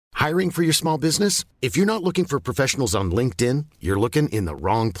Hiring for your small business? If you're not looking for professionals on LinkedIn, you're looking in the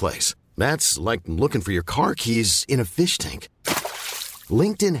wrong place. That's like looking for your car keys in a fish tank.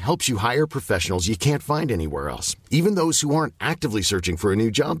 LinkedIn helps you hire professionals you can't find anywhere else, even those who aren't actively searching for a new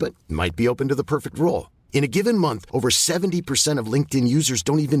job but might be open to the perfect role. In a given month, over 70% of LinkedIn users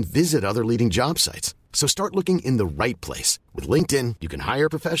don't even visit other leading job sites. So start looking in the right place. With LinkedIn, you can hire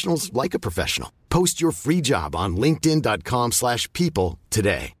professionals like a professional. Post your free job on linkedin.com/people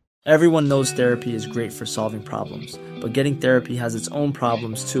today. Everyone knows therapy is great for solving problems, but getting therapy has its own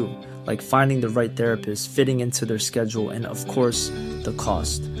problems too, like finding the right therapist, fitting into their schedule, and of course, the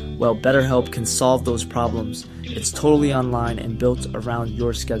cost. Well, BetterHelp can solve those problems. It's totally online and built around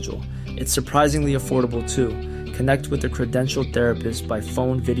your schedule. It's surprisingly affordable too. Connect with a credentialed therapist by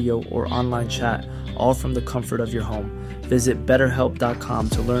phone, video, or online chat, all from the comfort of your home. Visit BetterHelp.com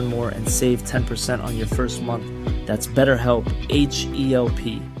to learn more and save 10% on your first month. That's BetterHelp,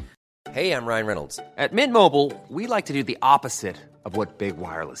 H-E-L-P. Hey, I'm Ryan Reynolds. At Mint Mobile, we like to do the opposite of what Big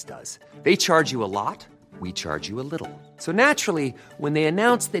Wireless does. They charge you a lot, we charge you a little. So naturally, when they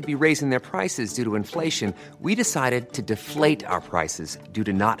announced they'd be raising their prices due to inflation, we decided to deflate our prices due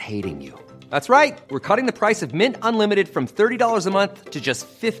to not hating you. That's right. We're cutting the price of Mint Unlimited from $30 a month to just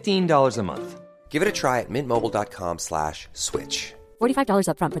 $15 a month. Give it a try at mintmobile.com/switch. $45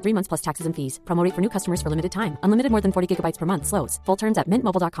 up front for 3 months plus taxes and fees. Promo rate for new customers for limited time. Unlimited more than 40 gigabytes per month. Slows full terms at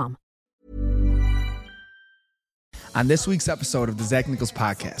mintmobile.com. On this week's episode of the Zach Nichols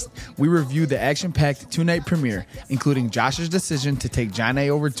podcast, we review the action-packed 2-night premiere, including Josh's decision to take John A.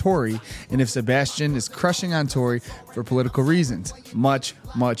 over Tori, and if Sebastian is crushing on Tori for political reasons. Much,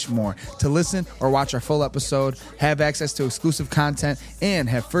 much more. To listen or watch our full episode, have access to exclusive content, and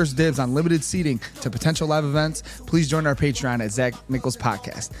have first dibs on limited seating to potential live events, please join our Patreon at Zach Nichols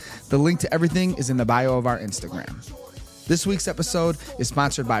Podcast. The link to everything is in the bio of our Instagram. This week's episode is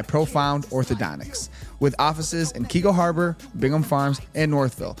sponsored by Profound Orthodontics. With offices in Kego Harbor, Bingham Farms, and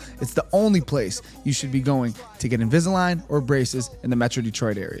Northville, it's the only place you should be going to get Invisalign or braces in the Metro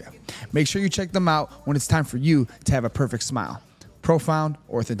Detroit area. Make sure you check them out when it's time for you to have a perfect smile. Profound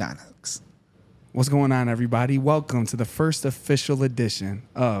Orthodontics. What's going on, everybody? Welcome to the first official edition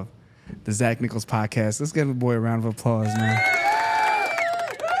of the Zach Nichols Podcast. Let's give the boy a round of applause, man.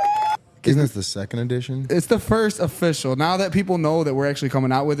 Isn't this the second edition? It's the first official. Now that people know that we're actually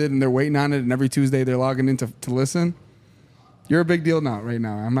coming out with it and they're waiting on it and every Tuesday they're logging in to listen, you're a big deal now, right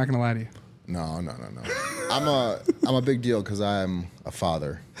now. I'm not going to lie to you. No. I'm a big deal because I'm a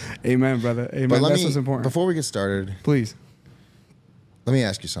father. Amen, brother. Amen. But That's what's important. Before we get started, please, let me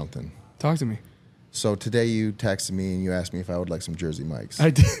ask you something. Talk to me. So today you texted me and you asked me if I would like some Jersey Mike's. I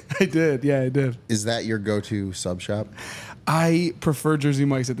did. Yeah, I did. Is that your go-to sub shop? I prefer Jersey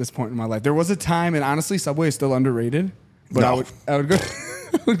Mike's at this point in my life. There was a time, and honestly, Subway is still underrated. But No. I would go.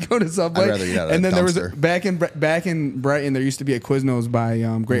 I would go to Subway. I'd rather eat out of and a then there was dumpster. back in Brighton. There used to be a Quiznos by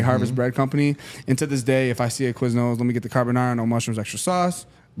Great Harvest Bread Company. And to this day, if I see a Quiznos, let me get the carbonara, no mushrooms, extra sauce.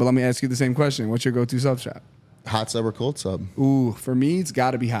 But let me ask you the same question: what's your go-to sub shop? Hot sub or cold sub? Ooh, for me, it's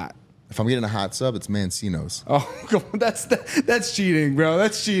got to be hot. If I'm getting a hot sub, it's Mancino's. Oh, come on, that's cheating, bro.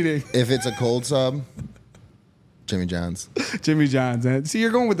 That's cheating. If it's a cold sub, Jimmy John's. Jimmy John's. Man. See,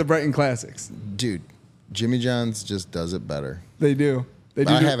 you're going with the Brighton classics. Dude, Jimmy John's just does it better. They do. They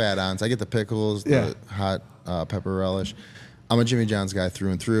do. I have add-ons. I get the pickles, Yeah. the hot pepper relish. I'm a Jimmy John's guy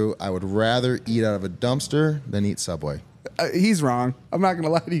through and through. I would rather eat out of a dumpster than eat Subway. He's wrong. I'm not going to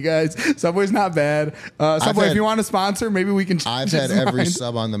lie to you guys. Subway's not bad. Subway, if you want to sponsor, maybe we can. I've had every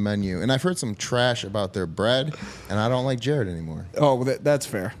sub on the menu, and I've heard some trash about their bread, and I don't like Jared anymore. Oh, well, that's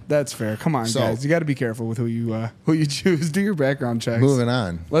fair. That's fair. Come on, So- guys. You got to be careful with who you choose. Do your background checks. Moving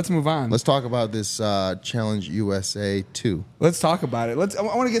on. Let's move on. Let's talk about this Challenge USA 2. Let's talk about it. I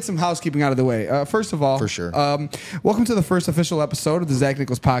want to get some housekeeping out of the way. First of all, For sure. Welcome to the first official episode of the Zach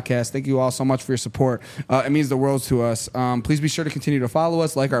Nichols Podcast. Thank you all so much for your support. It means the world to us. Please be sure to continue to follow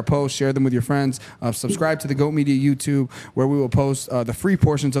us, like our posts, share them with your friends. Subscribe to the Goat Media YouTube, where we will post the free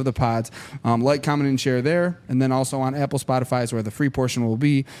portions of the pods. Like, comment, and share there. And then also on Apple, Spotify is where the free portion will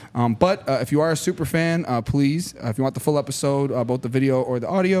be. But if you are a super fan, please, if you want the full episode, both the video or the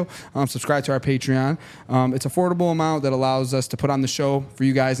audio, subscribe to our Patreon. It's an affordable amount that allows us to put on the show for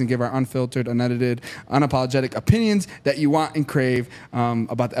you guys and give our unfiltered, unedited, unapologetic opinions that you want and crave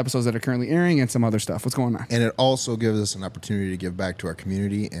about the episodes that are currently airing and some other stuff. What's going on? And it also gives us an opportunity to give back to our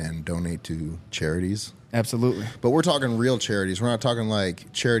community and donate to charities. Absolutely. But we're talking real charities. We're not talking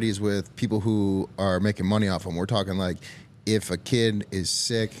like charities with people who are making money off them. We're talking like if a kid is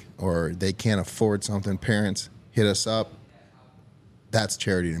sick or they can't afford something, parents hit us up. That's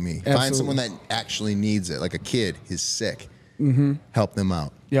charity to me. Absolutely. Find someone that actually needs it, like a kid is sick. help them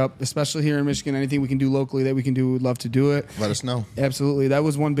out. Yep, especially here in Michigan. Anything we can do locally that we can do, we'd love to do it. Let us know. Absolutely. That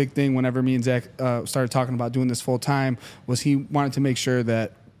was one big thing whenever me and Zach started talking about doing this full time, was he wanted to make sure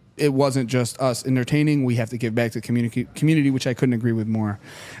that it wasn't just us entertaining. We have to give back to the community, which I couldn't agree with more.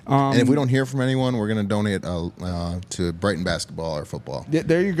 And if we don't hear from anyone, we're going to donate to Brighton basketball or football. Yeah,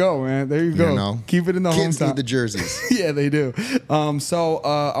 there you go, man. There you go. You know? Keep it in the Kids hometown. need the jerseys. Yeah, they do. So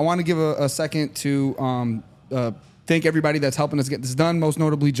I want to give a second to thank everybody that's helping us get this done, most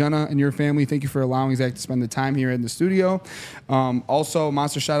notably Jenna and your family. Thank you for allowing Zach to spend the time here in the studio. Also,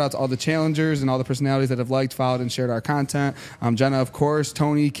 monster shout out to all the challengers and all the personalities that have liked, followed, and shared our content. Jenna, of course,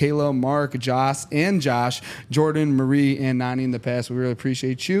 Tony, Kayla, Mark, Josh, Jordan, Marie, and Nani in the past. We really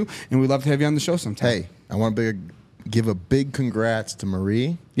appreciate you, and we'd love to have you on the show sometime. Hey, I want to give a big congrats to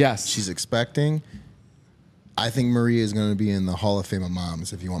Marie. Yes. She's expecting. I think Marie is going to be in the Hall of Fame of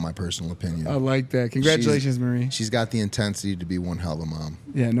moms, if you want my personal opinion. I like that. Congratulations, Marie. She's got the intensity to be one hell of a mom.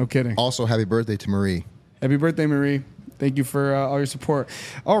 Yeah, no kidding. Also, happy birthday to Marie. Happy birthday, Marie. Thank you for all your support.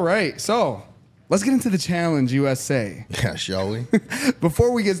 All right, so let's get into the challenge, USA. Yeah, shall we?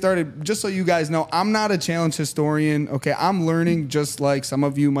 Before we get started, just so you guys know, I'm not a challenge historian. Okay, I'm learning just like some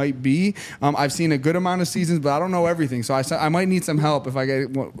of you might be. I've seen a good amount of seasons, but I don't know everything. So I might need some help if I get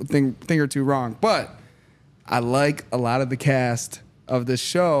one thing or two wrong. But I like a lot of the cast of this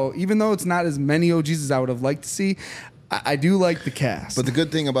show, even though it's not as many OGs as I would have liked to see. I do like the cast. But the good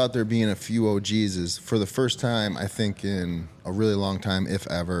thing about there being a few OGs is, for the first time, I think in a really long time, if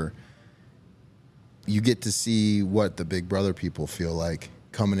ever, you get to see what the Big Brother people feel like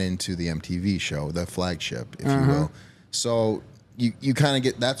coming into the MTV show, the flagship, if you will. So you kind of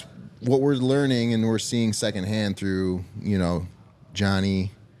get, that's what we're learning and we're seeing secondhand through,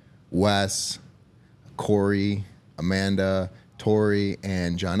 Johnny, Wes, Corey, Amanda, Tori,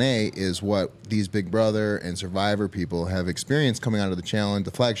 and John A, is what these Big Brother and Survivor people have experienced coming out of the challenge,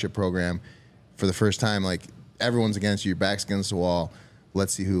 the flagship program, for the first time. Like, everyone's against you, your back's against the wall.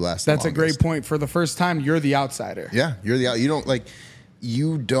 Let's see who lasts. That's a great point. For the first time, you're the outsider. Yeah, you're the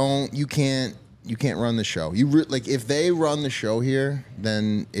you can't run the show. If they run the show here,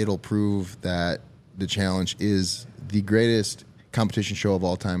 then it'll prove that the challenge is the greatest competition show of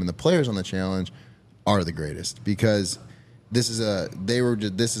all time, and the players on the challenge are the greatest, because this is a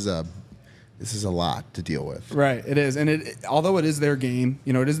lot to deal with. Right, it is. And although it is their game,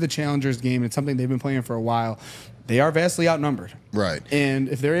 it is the challengers' game, it's something they've been playing for a while, they are vastly outnumbered. Right. And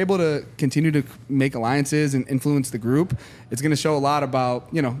if they're able to continue to make alliances and influence the group, it's going to show a lot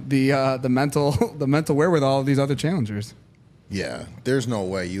about, the mental wherewithal of these other challengers. Yeah, there's no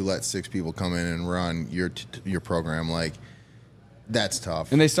way you let 6 people come in and run your program. Like, that's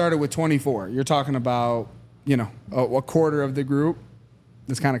tough. And they started with 24. You're talking about, a quarter of the group.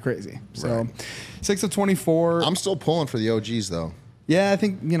 That's kind of crazy. So, right. 6 of 24. I'm still pulling for the OGs, though. Yeah, I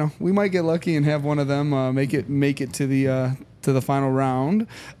think we might get lucky and have one of them make it to the final round,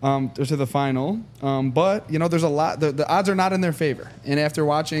 or to the final. But there's a lot. The odds are not in their favor. And after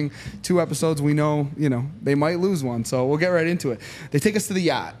watching 2 episodes, we know they might lose one. So we'll get right into it. They take us to the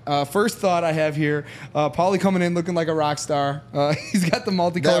yacht. First thought I have here: Paulie coming in looking like a rock star. He's got the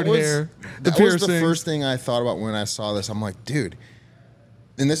multicolored hair, the piercing. That was the first thing I thought about when I saw this. I'm like, dude.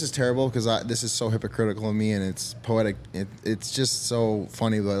 And this is terrible because this is so hypocritical of me, and it's poetic. It's just so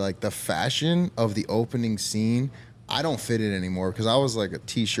funny, but like the fashion of the opening scene, I don't fit it anymore because I was like a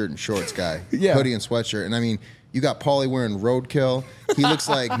t-shirt and shorts guy, yeah. Hoodie and sweatshirt. And I mean, you got Paulie wearing roadkill. He looks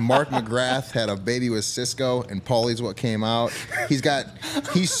like Mark McGrath had a baby with Cisco, and Paulie's what came out. He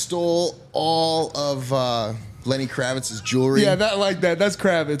stole all of Lenny Kravitz's jewelry. Yeah, that's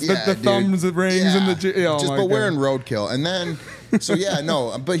Kravitz. Yeah, the thumbs, the rings, yeah. and the wearing roadkill, and then. So yeah,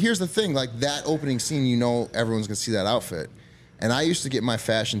 no, but here's the thing, like that opening scene, everyone's gonna see that outfit. And I used to get my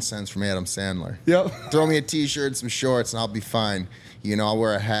fashion sense from Adam Sandler. Yep. Throw me a t-shirt, some shorts, and I'll be fine. I'll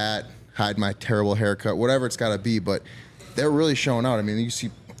wear a hat, hide my terrible haircut, whatever it's gotta be, but they're really showing out. I mean, you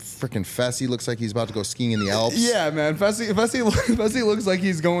see freaking Fessy looks like he's about to go skiing in the Alps. Yeah, man. Fessy looks like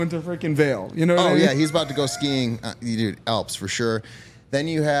he's going to freaking Vail. You know what I mean? Yeah, he's about to go skiing, Alps for sure. Then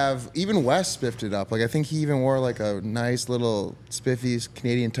you have, even Wes spiffed it up. Like, I think he even wore like a nice little spiffy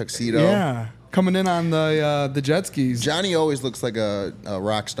Canadian tuxedo. Yeah, coming in on the jet skis. Johnny always looks like a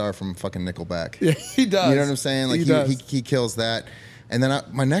rock star from fucking Nickelback. Yeah, he does. You know what I'm saying? Like, he kills that. And then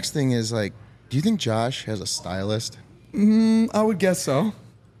my next thing is, like, do you think Josh has a stylist? I would guess so.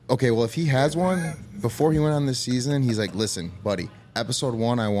 Okay, well, if he has one, before he went on this season, he's like, listen, buddy, episode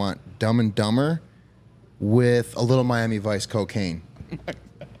 1, I want Dumb and Dumber with a little Miami Vice cocaine.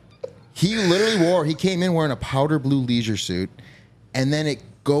 He literally he came in wearing a powder blue leisure suit, and then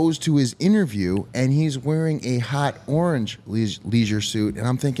goes to his interview, and he's wearing a hot orange leisure suit. And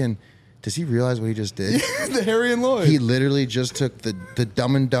I'm thinking, does he realize what he just did? The Harry and Lloyd. He literally just took the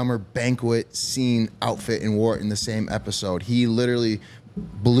Dumb and Dumber banquet scene outfit and wore it in the same episode. He literally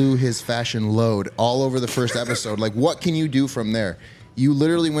blew his fashion load all over the first episode. Like, what can you do from there? You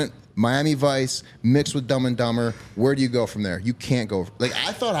literally went Miami Vice mixed with Dumb and Dumber. Where do you go from there? You can't go. Like,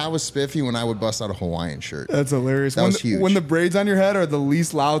 I thought I was spiffy when I would bust out a Hawaiian shirt. That's hilarious. That was huge. When the braids on your head are the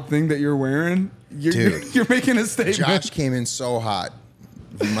least loud thing that you're wearing, you're making a statement. Josh came in so hot.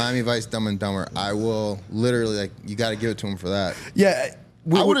 Miami Vice, Dumb and Dumber. I will literally, like, you got to give it to him for that. Yeah.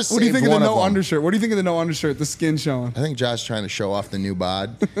 I would have what do you think of the no them. undershirt? What do you think of the no undershirt? The skin showing. I think Josh trying to show off the new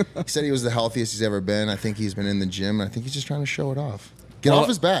bod. He said he was the healthiest he's ever been. I think he's been in the gym. I think he's just trying to show it off. Get off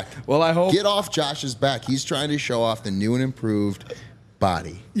his back. Well, I hope. Get off Josh's back. He's trying to show off the new and improved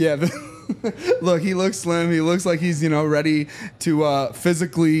body. Yeah. Look, he looks slim. He looks like he's, ready to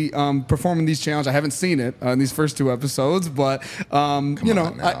physically perform in these challenges. I haven't seen it in these first 2 episodes, but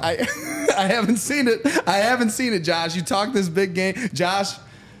I I haven't seen it. I haven't seen it, Josh. You talk this big game, Josh,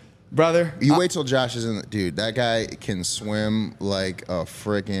 brother. You wait till Josh is in the dude. That guy can swim like a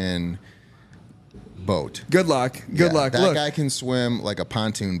freaking boat. Good luck. Good luck. That guy can swim like a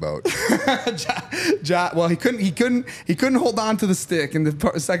pontoon boat. Well, he couldn't hold on to the stick in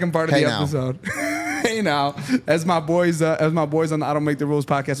the second part of the episode. Hey now, as my boys on the I Don't Make the Rules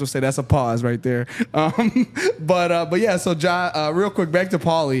podcast will say, that's a pause right there. But yeah. So, real quick, back to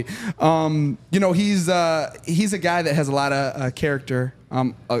Paulie. He's a guy that has a lot of character.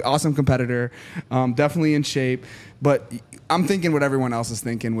 An awesome competitor, definitely in shape. But I'm thinking what everyone else is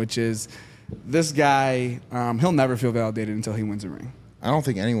thinking, which is this guy. He'll never feel validated until he wins a ring. I don't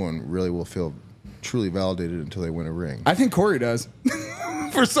think anyone really will feel truly validated until they win a ring. I think Corey does.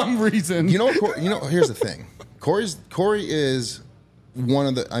 For some reason. Here's the thing. Corey is one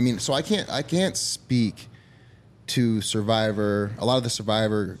of the. I mean, so I can't speak to Survivor. A lot of the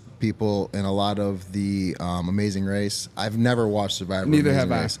Survivor people and a lot of the Amazing Race. I've never watched Survivor. Neither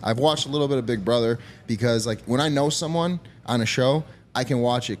have I. I've watched a little bit of Big Brother because, like, when I know someone on a show, I can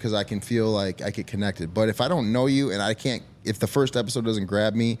watch it because I can feel like I get connected. But if I don't know you and I can't, if the first episode doesn't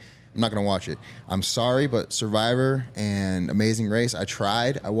grab me, I'm not going to watch it. I'm sorry, but Survivor and Amazing Race, I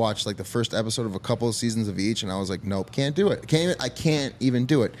tried. I watched like the first episode of a couple of seasons of each, and I was like, nope, can't do it. I can't even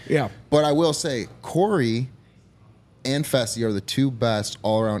do it. Yeah. But I will say, Corey and Fessy are the 2 best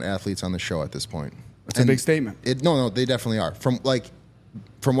all-around athletes on the show at this point. That's a big statement. No, they definitely are. From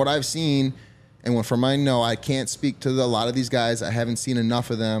what I've seen, and from I know, I can't speak to a lot of these guys. I haven't seen enough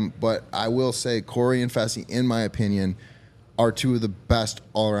of them, but I will say Corey and Fessy, in my opinion, are 2 of the best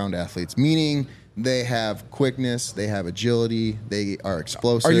all-around athletes, meaning they have quickness, they have agility, they are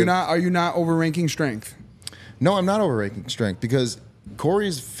explosive. Are you not overranking strength? No, I'm not overranking strength because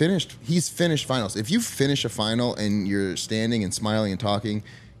Corey's finished. He's finished finals. If you finish a final and you're standing and smiling and talking,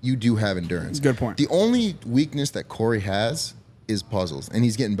 you do have endurance. Good point. The only weakness that Corey has is puzzles, and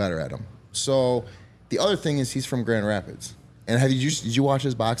he's getting better at them. So the other thing is he's from Grand Rapids. And did you watch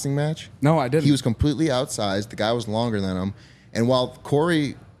his boxing match? No, I didn't. He was completely outsized. The guy was longer than him. And while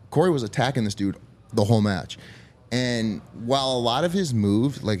Corey was attacking this dude the whole match, and while a lot of his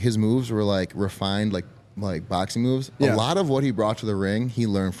moves were like refined, like boxing moves, a lot of what he brought to the ring, he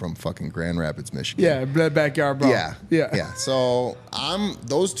learned from fucking Grand Rapids, Michigan. Yeah, backyard brawl. Yeah. So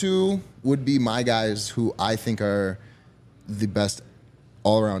those 2 would be my guys who I think are the best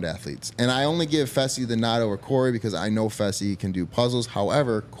all-around athletes. And I only give Fessy the nod over Corey because I know Fessy can do puzzles.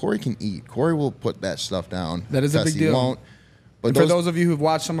 However, Corey can eat. Corey will put that stuff down. That is a big deal. Won't. But for those of you who've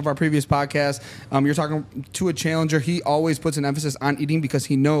watched some of our previous podcasts, you're talking to a challenger. He always puts an emphasis on eating because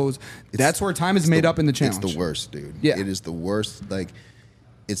he knows that's where time is made up in the challenge. It's the worst, dude. Yeah. It is the worst. Like,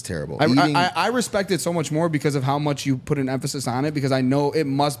 it's terrible. I respect it so much more because of how much you put an emphasis on it, because I know it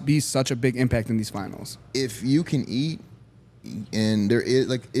must be such a big impact in these finals. If you can eat, and there is,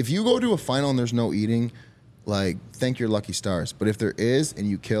 like, if you go to a final and there's no eating, like, thank your lucky stars. But if there is and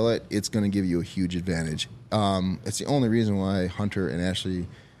you kill it, it's going to give you a huge advantage. It's the only reason why Hunter and Ashley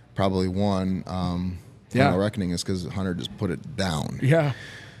probably won Final Reckoning is because Hunter just put it down. Yeah.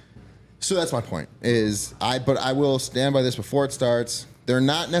 So that's my point. But I will stand by this before it starts. They're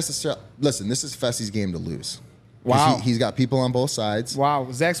not necessarily. Listen, this is Fessy's game to lose. Wow. He's got people on both sides.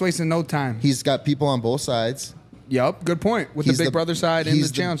 Wow. Zach's wasting no time. He's got people on both sides. Yep, good point. With the Big Brother side and the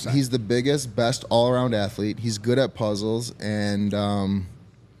challenge side. He's the biggest, best all-around athlete. He's good at puzzles, and the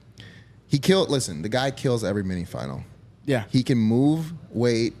guy kills every mini final. Yeah. He can move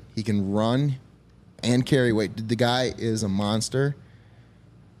weight, he can run and carry weight. The guy is a monster.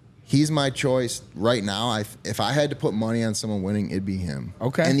 He's my choice right now. If I had to put money on someone winning, it'd be him.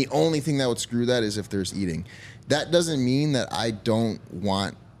 Okay. And the only thing that would screw that is if there's eating. That doesn't mean that I don't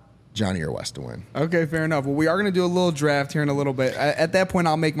want Johnny or Wes to win. Okay, fair enough. Well, we are going to do a little draft here in a little bit. At that point,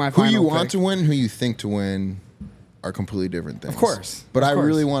 I'll make my final Who you pick. want to win, who you think to win are completely different things. Of course. But I course.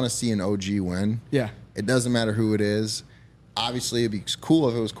 really want to see an OG win. Yeah. It doesn't matter who it is. Obviously, it'd be cool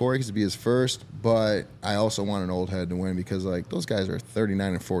if it was Corey because it'd be his first, but I also want an old head to win because like those guys are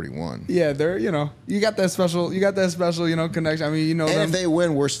 39 and 41. Yeah, they're, you got that special, connection. I mean, And them. if they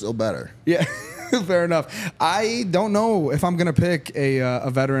win, we're still better. Yeah. Fair enough. I don't know if I'm going to pick a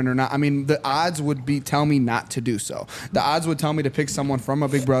veteran or not. I mean, the odds would tell me not to do so. The odds would tell me to pick someone from a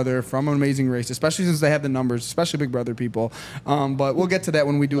Big Brother, from an Amazing Race, especially since they have the numbers, especially Big Brother people. But we'll get to that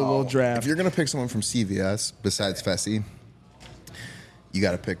when we do a little draft. If you're going to pick someone from CVS besides Fessy, you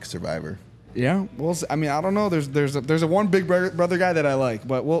got to pick Survivor. Yeah, we'll see. I mean, I don't know. There's a one Big Brother guy that I like,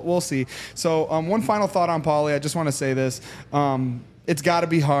 but we'll see. So one final thought on Paulie. I just want to say this. It's got to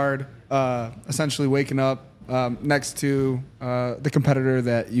be hard, essentially waking up next to the competitor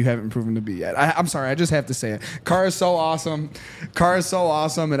that you haven't proven to be yet. I'm sorry, I just have to say it. Cara is so awesome.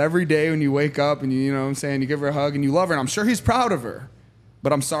 And every day when you wake up and you know what I'm saying, you give her a hug and you love her, and I'm sure he's proud of her.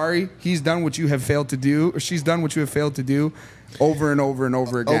 But I'm sorry, he's done what you have failed to do, or she's done what you have failed to do over and over and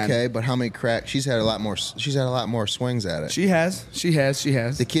over again. Okay, but how many cracks? She's had a lot more swings at it. She has.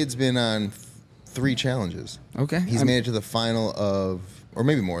 The kid's been on 3 challenges. Okay. He's made it to the final of, or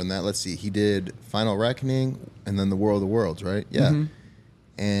maybe more than that. Let's see. He did Final Reckoning and then the War of the Worlds, right? Yeah. Mm-hmm.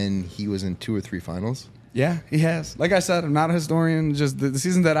 And he was in 2 or 3 finals. Yeah, he has. Like I said, I'm not a historian. Just the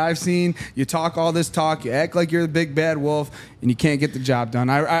season that I've seen, you talk all this talk, you act like you're the big bad wolf, and you can't get the job done.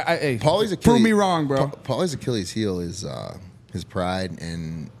 Hey, prove me wrong, bro. Paulie's Achilles heel is his pride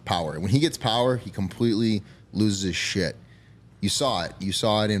and power. When he gets power, he completely loses his shit. You saw it. You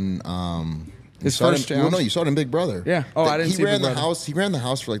saw it in his first challenge. No, you saw it in Big Brother. Yeah. Oh, I didn't see Big Brother. He ran the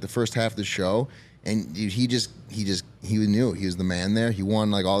house for like the first half of the show, and he knew he was the man there. He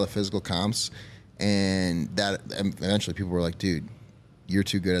won like all the physical comps. And that eventually people were like, dude, you're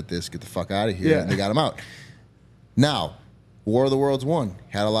too good at this. Get the fuck out of here. Yeah. And they got him out. Now, War of the Worlds 1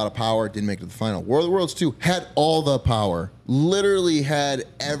 had a lot of power, didn't make it to the final. War of the Worlds 2 had all the power. Literally had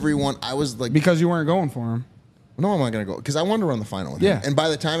everyone. I was like, because you weren't going for him. No, I'm not going to go. Because I wanted to run the final with him. Yeah. And by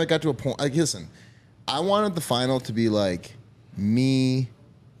the time it got to a point, like, listen, I wanted the final to be like me,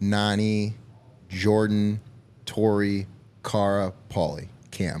 Nani, Jordan, Tori, Cara, Paulie,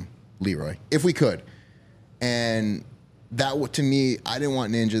 Cam, Leroy, if we could. And that, to me, I didn't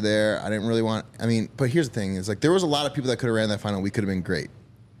want Ninja there. I didn't really want, but here's the thing. Is like there was a lot of people that could have ran that final. We could have been great.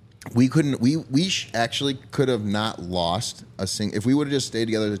 We couldn't, actually could have not lost a single, if we would have just stayed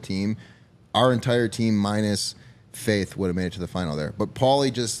together as a team, our entire team minus Faith would have made it to the final there. But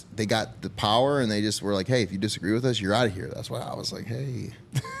Paulie they got the power and they just were like, hey, if you disagree with us, you're out of here. That's why I was like, hey,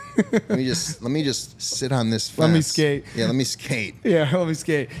 let me just sit on this fence. Let me skate. Yeah, let me skate. Yeah, let me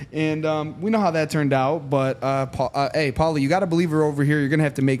skate. And we know how that turned out. But hey, Paulie, you got to believe her over here. You're gonna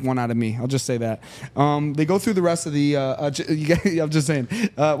have to make one out of me. I'll just say that. They go through the rest of the. I'm just saying.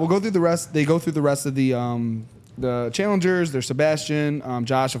 We'll go through the rest. They go through the rest of the challengers. There's Sebastian,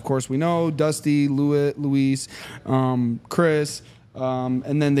 Josh, of course we know, Dusty, Luis, Chris,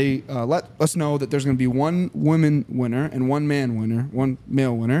 and then they let us know that there's going to be one women winner and one man winner, one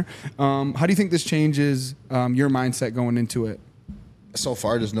male winner. How do you think this changes your mindset going into it? So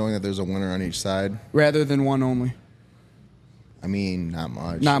far, just knowing that there's a winner on each side. Rather than one only. Not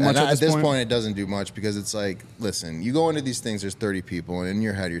much. Not much at this point. It doesn't do much because it's like, listen, you go into these things, there's 30 people, and in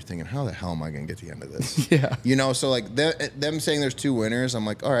your head you're thinking, how the hell am I going to get to the end of this? Yeah. So like them saying there's 2 winners, I'm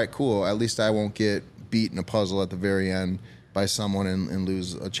like, all right, cool. At least I won't get beat in a puzzle at the very end by someone and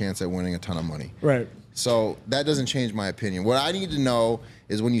lose a chance at winning a ton of money. Right. So that doesn't change my opinion. What I need to know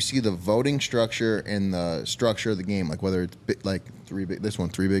is when you see the voting structure and the structure of the game, like whether it's like 3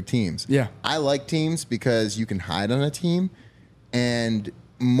 big teams. Yeah. I like teams because you can hide on a team. And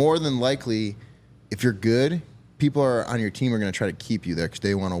more than likely, if you're good, people on your team are going to try to keep you there because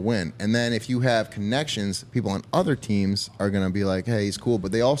they want to win. And then if you have connections, people on other teams are going to be like, hey, he's cool.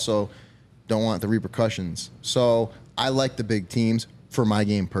 But they also don't want the repercussions. So I like the big teams for my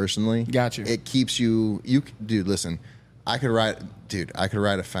game personally. Got you. It keeps you dude, listen, I could ride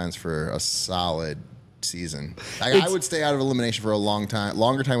a fence for a solid season. I would stay out of elimination for a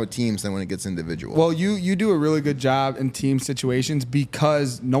longer time with teams than when it gets individual. Well, you do a really good job in team situations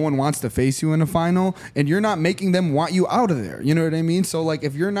because no one wants to face you in a final, and you're not making them want you out of there. You know what I mean? So like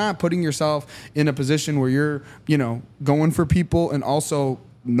if you're not putting yourself in a position where you're, going for people and also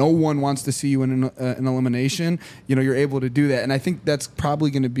no one wants to see you in an elimination, you're able to do that. And I think that's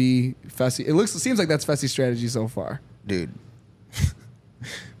probably going to be Fessy. It seems like that's Fessy's strategy so far. Dude.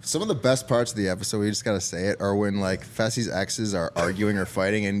 Some of the best parts of the episode, we just got to say it, are when like Fessy's exes are arguing or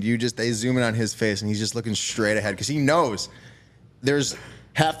fighting and they zoom in on his face and he's just looking straight ahead because he knows there's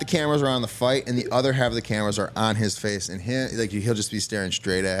half the cameras are on the fight and the other half of the cameras are on his face, and he'll just be staring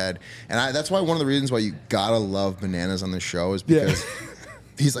straight ahead. And that's why one of the reasons why you gotta love Bananas on the show is because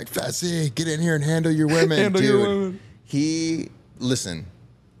he's like, Fessy, get in here and handle your women. Listen,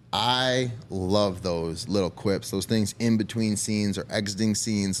 I love those little quips, those things in between scenes or exiting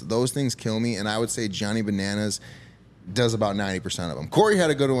scenes. Those things kill me, and I would say Johnny Bananas does about 90% of them. Corey had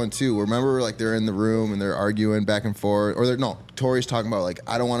a good one too. Remember, like they're in the room and they're arguing back and forth, or Tori's talking about like,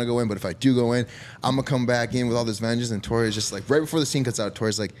 I don't want to go in, but if I do go in, I'm gonna come back in with all this vengeance. And Tori's just like, right before the scene cuts out,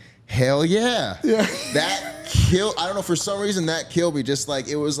 Tori's like, hell yeah. That killed. I don't know, for some reason that killed me. Just like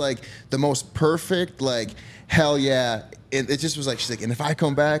it was like the most perfect like hell yeah. It just was like, she's like, and if I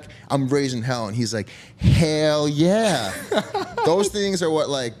come back, I'm raising hell. And he's like, hell yeah. Those things are what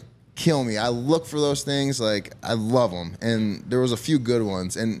like kill me. I look for those things. Like, I love them. And there was a few good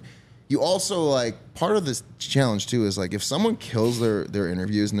ones. And you also like, part of this challenge too is like, if someone kills their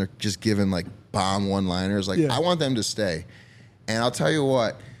interviews and they're just given like bomb one-liners, like I want them to stay. And I'll tell you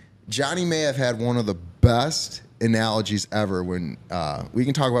what, Johnny may have had one of the best analogies ever when we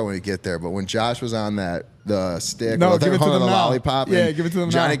can talk about when we get there, but when Josh was on the stick, give it to them now. Lollipop, yeah, give it to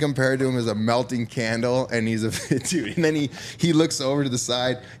them. Johnny now. compared to him as a melting candle, and he's a dude. And then he looks over to the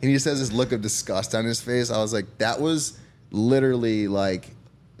side and he just has this look of disgust on his face. I was like, that was literally like,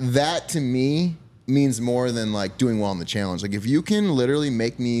 that to me means more than like doing well in the challenge. Like if you can literally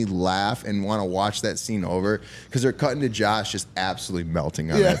make me laugh and want to watch that scene over, because they're cutting to Josh just absolutely melting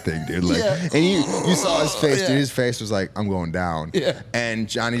on that thing, dude. Like, and you saw his face, dude. His face was like, I'm going down. And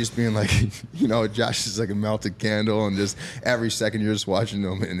Johnny just being like, Josh is like a melted candle, and just every second you're just watching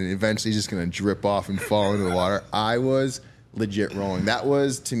him, and eventually he's just gonna drip off and fall into the water. I was legit rolling. That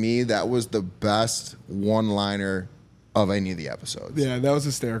was, to me, that was the best one-liner of any of the episodes. Yeah, that was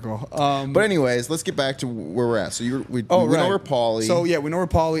hysterical. But anyways, let's get back to where we're at. So we know where Paulie. So we know where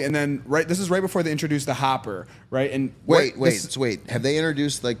Paulie, and then this is right before they introduced the Hopper, right? And wait. Have they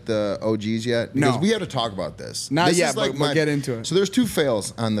introduced like the OGs yet? Because we have to talk about this. Not this yet, but we'll get into it. So there's 2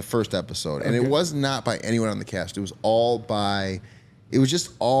 fails on the first episode, and it was not by anyone on the cast. It was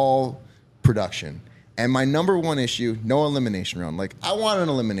just all production. And my number one issue, no elimination round. Like, I want an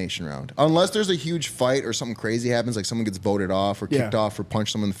elimination round. Unless there's a huge fight or something crazy happens, like someone gets voted off or kicked off or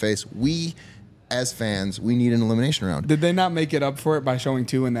punched someone in the face, we, as fans, we need an elimination round. Did they not make it up for it by showing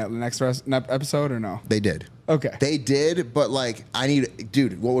 2 in that next episode or no? They did. Okay. They did, but like,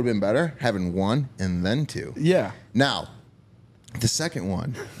 dude, what would have been better? Having 1 and then 2. Yeah. Now, the second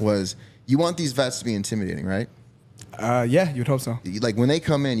one was, you want these vets to be intimidating, right? Yeah, you'd hope so. Like, when they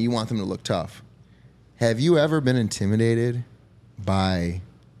come in, you want them to look tough. Have you ever been intimidated by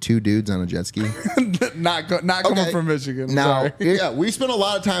 2 dudes on a jet ski? not coming from Michigan. Now, sorry. we spend a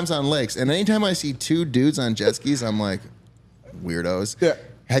lot of times on lakes, and anytime I see 2 dudes on jet skis, I'm like, weirdos. Yeah.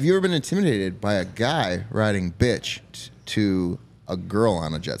 Have you ever been intimidated by a guy riding bitch to a girl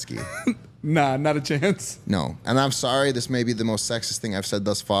on a jet ski? Nah, not a chance. No. And I'm sorry, this may be the most sexist thing I've said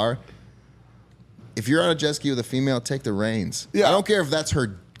thus far. If you're on a jet ski with a female, take the reins. Yeah. I don't care if that's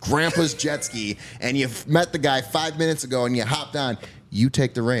her grandpa's jet ski and you've met the guy 5 minutes ago and you hopped on, you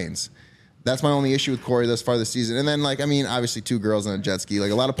take the reins. That's my only issue with Corey thus far this season. And then, like, I mean, obviously 2 girls on a jet ski. Like,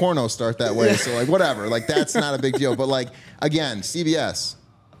 a lot of pornos start that way. So, like, whatever. Like, that's not a big deal. But, like, again, CBS,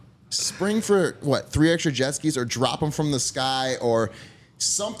 spring for, 3 extra jet skis, or drop them from the sky, or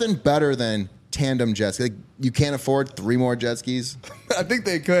something better than tandem jet skis. Like, you can't afford 3 more jet skis. I think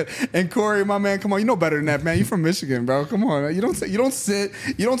they could. And Corey, my man, come on, you know better than that, man. You from Michigan, bro. Come on, you don't sit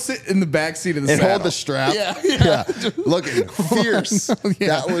in the back seat of the and saddle. Hold the strap. Yeah. Looking fierce.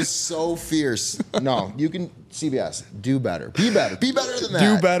 That was so fierce. No, you can. CBS, do better. Be better. Be better than that.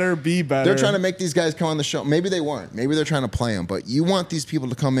 Do better. Be better. They're trying to make these guys come on the show. Maybe they weren't. Maybe they're trying to play them. But you want these people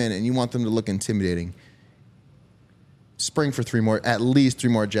to come in and you want them to look intimidating. Spring for at least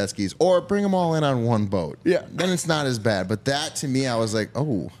 3 more jet skis, or bring them all in on 1 boat. Yeah. Then it's not as bad. But that, to me, I was like,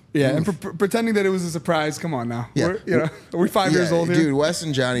 oh. Yeah, oof. And pretending that it was a surprise. Come on now. Yeah. Are we 5 years old here? Dude, Wes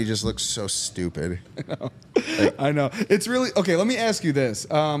and Johnny just look so stupid. I know. It's really, okay, let me ask you this.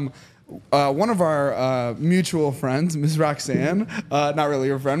 One of our mutual friends, Ms. Roxanne, not really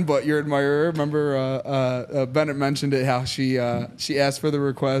your friend, but your admirer. Remember Bennett mentioned it, how she asked for the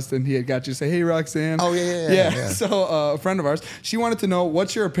request and he had got you to say, "Hey, Roxanne." Oh, yeah. So a friend of ours, she wanted to know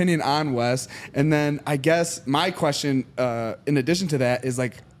what's your opinion on Wes. And then I guess my question, in addition to that, is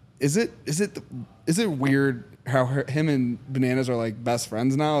like, is it weird how him and Bananas are like best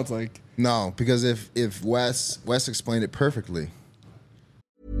friends now? It's like, No, because if Wes explained it perfectly.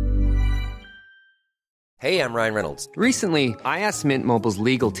 Hey, I'm Ryan Reynolds. Recently, I asked Mint Mobile's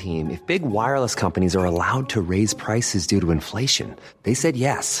legal team if big wireless companies are allowed to raise prices due to inflation. They said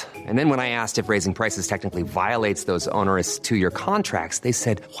yes. And then when I asked if raising prices technically violates those onerous 2-year contracts, they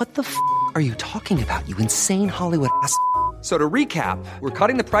said, "What the f*** are you talking about, you insane Hollywood ass?" So to recap, we're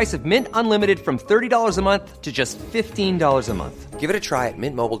cutting the price of Mint Unlimited from $30 a month to just $15 a month. Give it a try at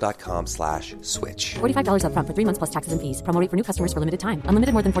mintmobile.com/switch. $45 up front for 3 months plus taxes and fees. Promo rate for new customers for limited time.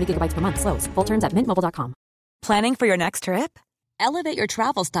 Unlimited more than 40 gigabytes per month. Slows full terms at mintmobile.com. Planning for your next trip? Elevate your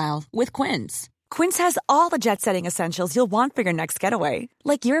travel style with Quince. Quince has all the jet-setting essentials you'll want for your next getaway,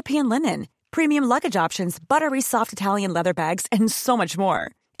 like European linen, premium luggage options, buttery soft Italian leather bags, and so much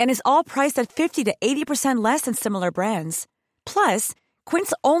more. And is all priced at 50 to 80% less than similar brands. Plus,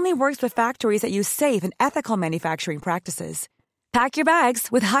 Quince only works with factories that use safe and ethical manufacturing practices. Pack your bags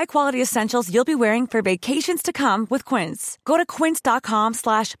with high-quality essentials you'll be wearing for vacations to come with Quince. Go to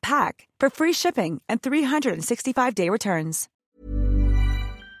quince.com/pack for free shipping and 365-day returns.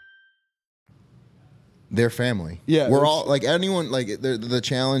 They're family. Yeah, we're all like anyone. Like the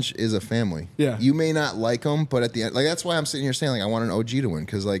challenge is a family. Yeah, you may not like them, but at the end, like that's why I'm sitting here saying like I want an OG to win,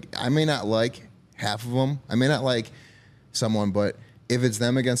 because like I may not like half of them. I may not like someone, but if it's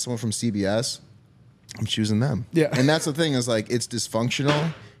them against someone from CBS, I'm choosing them. Yeah. And that's the thing, is like it's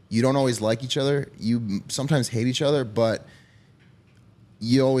dysfunctional. You don't always like each other. You sometimes hate each other, but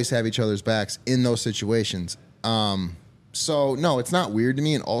you always have each other's backs in those situations. So no, it's not weird to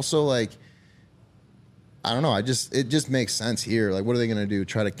me. And also like, I don't know. It just makes sense here. Like, what are they going to do?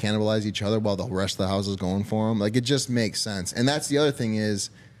 Try to cannibalize each other while the rest of the house is going for them? Like, it just makes sense. And that's the other thing is,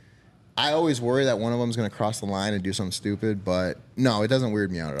 I always worry that one of them is going to cross the line and do something stupid, but no, it doesn't weird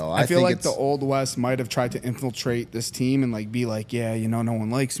me out at all. I feel like the old West might have tried to infiltrate this team and like be like, yeah, you know, no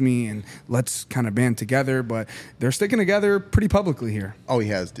one likes me and let's kind of band together, but they're sticking together pretty publicly here. Oh, he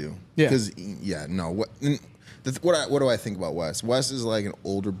has to. Yeah. Because, what do I think about Wes? Wes is like an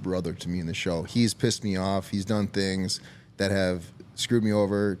older brother to me in the show. He's pissed me off. He's done things that have screwed me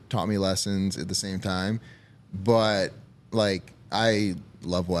over, taught me lessons at the same time. But like, I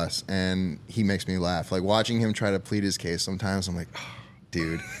love Wes, and he makes me laugh. Like watching him try to plead his case sometimes, I'm like, oh,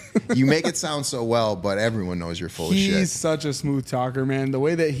 dude, you make it sound so well, but everyone knows you're full of shit. He's such a smooth talker, man. The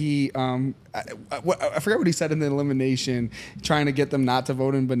way that he, I forgot what he said in the elimination, trying to get them not to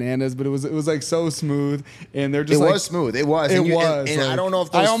vote in Bananas, but it was like so smooth, and they're just it like, was smooth. It was. And like, I don't know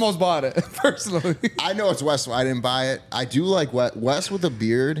if I almost bought it personally. I know it's Wes, so I didn't buy it. I do like Wes with a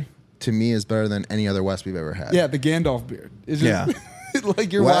beard. To me, is better than any other Wes we've ever had. Yeah, the Gandalf beard. It's just,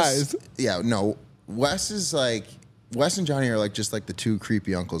 like you're wise. Yeah, no. Wes is like, Wes and Johnny are like just like the two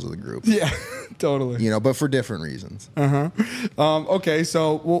creepy uncles of the group. Yeah, totally. You know, but for different reasons. Okay,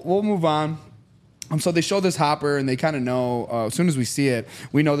 so we'll move on. So they show this hopper, and they kind of know as soon as we see it,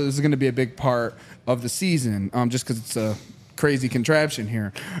 we know that this is going to be a big part of the season, just because it's a crazy contraption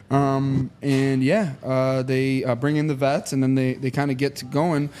here. They bring in the vets, and then they kind of get to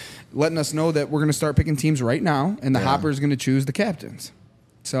going, letting us know that we're going to start picking teams right now, and the hopper is going to choose the captains.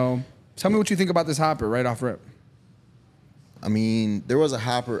 So tell me what you think about this hopper right off rip. I mean, there was a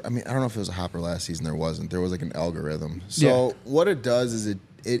hopper. I mean, I don't know if it was a hopper last season. There wasn't. There was like an algorithm. So what it does is it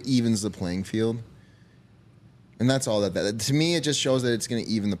evens the playing field. And that's all that. To me, it just shows that it's going to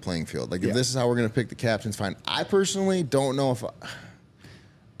even the playing field. Like, if this is how we're going to pick the captains, fine. I personally don't know if...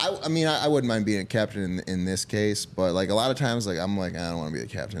 I mean, I wouldn't mind being a captain in this case, but like a lot of times, like I'm like, I don't want to be a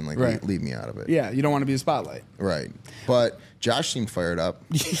captain. Like, leave me out of it. Yeah, you don't want to be the spotlight. Right. But Josh seemed fired up.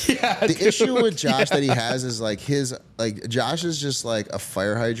 Yeah. The issue with Josh that he has is like Josh is just like a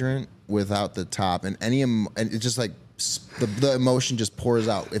fire hydrant without the top, and and it's just like the emotion just pours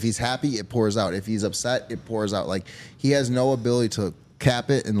out. If he's happy, it pours out. If he's upset, it pours out. Like he has no ability to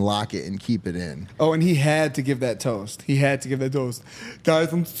cap it and lock it and keep it in. Oh, and he had to give that toast.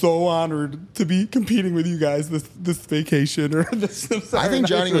 Guys, I'm so honored to be competing with you guys this vacation or this. I think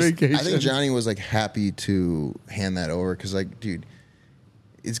Johnny was like happy to hand that over because like, dude,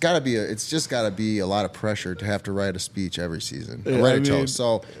 it's just got to be a lot of pressure to have to write a speech every season, write a toast.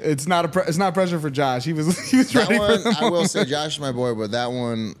 So it's not pressure for Josh. He was ready for the I will say Josh is my boy, but that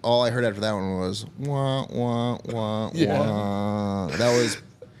one, all I heard after that one was wah wah wah wah.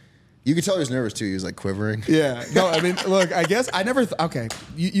 You could tell he was nervous too. He was like quivering. Yeah. No, I mean, look, I guess I never. Okay,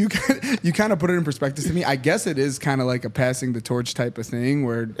 you kind of put it in perspective to me. I guess it is kind of like a passing the torch type of thing,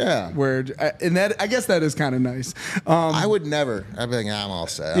 where and that I guess that is kind of nice. I would never. I'd be like, I'm all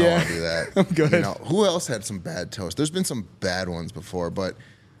set. I don't want to do that. I'm good. You know, who else had some bad toast? There's been some bad ones before, but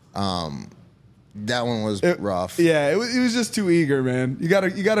that one was rough. Yeah, it was just too eager, man. You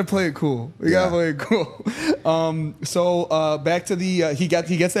gotta play it cool. You gotta play it cool. So back to the he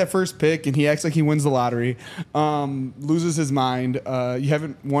gets that first pick and he acts like he wins the lottery. Loses his mind. You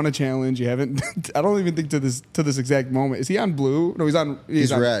haven't won a challenge. You haven't. I don't even think to this exact moment. Is he on blue? No,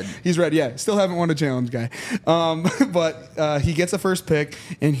 he's red. He's red. Yeah, still haven't won a challenge, guy. But he gets the first pick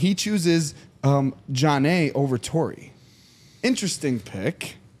and he chooses Janae over Tori. Interesting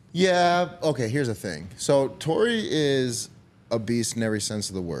pick. Yeah. Okay. Here's the thing. So Tori is a beast in every sense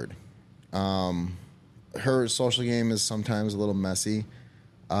of the word. Her social game is sometimes a little messy.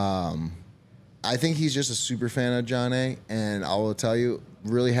 I think he's just a super fan of Janae, and I will tell you,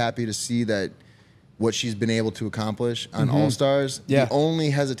 really happy to see that what she's been able to accomplish on All Stars. Yeah. The only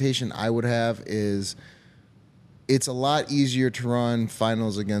hesitation I would have is it's a lot easier to run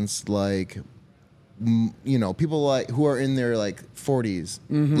finals against like, you know, people like who are in their like 40s,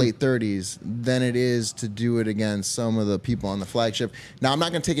 late 30s, than it is to do it against some of the people on the flagship. Now, I'm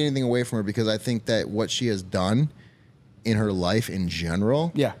not going to take anything away from her because I think that what she has done in her life in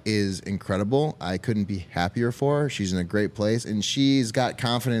general is incredible. I couldn't be happier for her. She's in a great place, and she's got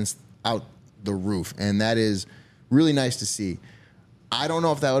confidence out the roof, and that is really nice to see. I don't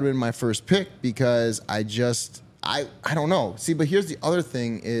know if that would have been my first pick because I don't know. See, but here's the other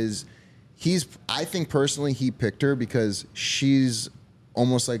thing is, I think personally he picked her because she's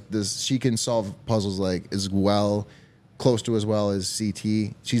almost like this. She can solve puzzles like close to as well as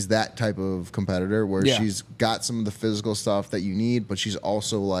CT. She's that type of competitor where she's got some of the physical stuff that you need, but she's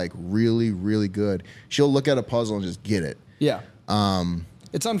also like really, really good. She'll look at a puzzle and just get it. Yeah.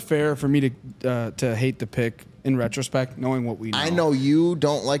 It's unfair for me to hate the pick in retrospect, knowing what we know. I know you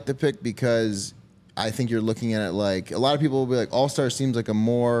don't like the pick because I think you're looking at it like a lot of people will be like, All Star seems like a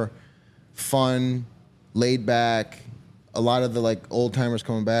more fun, laid back. A lot of the like old timers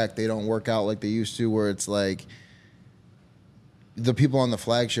coming back, they don't work out like they used to, where it's like the people on the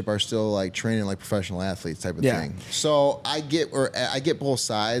flagship are still like training like professional athletes type of thing. So I get both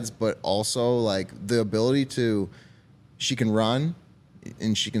sides, but also like the ability she can run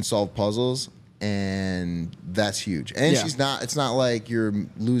and she can solve puzzles, and that's huge. And it's not like you're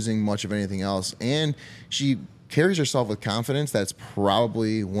losing much of anything else. And she carries herself with confidence. That's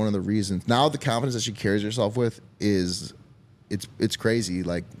probably one of the reasons. Now the confidence that she carries herself with is it's crazy.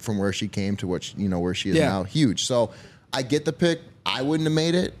 Like from where she came to what where she is now, huge. So I get the pick. I wouldn't have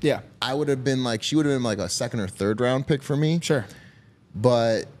made it. Yeah, I would have been like she would have been like a second or third round pick for me. Sure,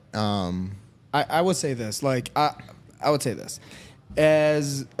 but I would say this. Like I would say this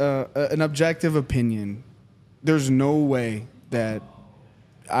as an objective opinion. There's no way that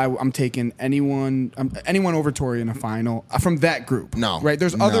I'm taking anyone over Tori in a final from that group. No. Right?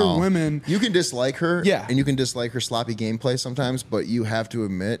 There's other women. You can dislike her. Yeah. And you can dislike her sloppy gameplay sometimes, but you have to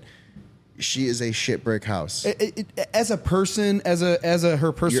admit she is a shit brick house. As a person, as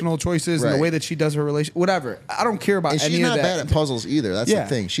her personal choices and the way that she does her relation, whatever. I don't care about any of that. And she's not bad at puzzles either. That's the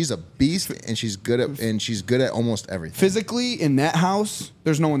thing. She's a beast, and she's good at almost everything. Physically, in that house,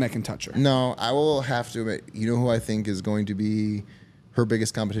 there's no one that can touch her. No, I will have to admit, you know who I think is going to be her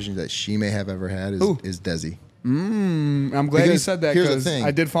biggest competition that she may have ever had is Desi. I'm glad you said that because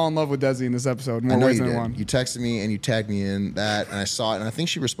I did fall in love with Desi in this episode more ways than one. You texted me and you tagged me in that, and I saw it, and I think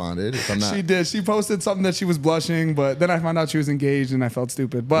she responded. If I'm not, she did. She posted something that she was blushing, but then I found out she was engaged, and I felt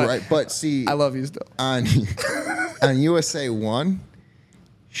stupid. But see, I love you still. On USA 1,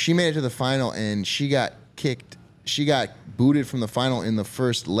 she made it to the final, and she got kicked. She got booted from the final in the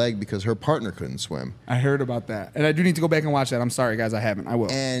first leg because her partner couldn't swim. I heard about that, and I do need to go back and watch that. I'm sorry, guys, I haven't. I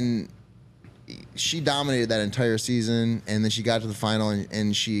will. And she dominated that entire season, and then she got to the final,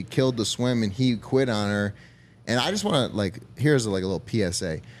 and she killed the swim, and he quit on her. And I just want to, here's a little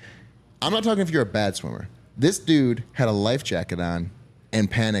PSA. I'm not talking if you're a bad swimmer. This dude had a life jacket on and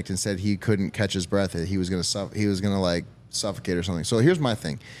panicked and said he couldn't catch his breath. He was going to suffocate or something. So here's my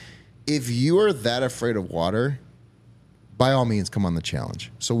thing. If you are that afraid of water, by all means, come on the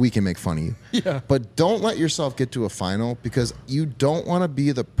challenge so we can make fun of you. Yeah. But don't let yourself get to a final because you don't want to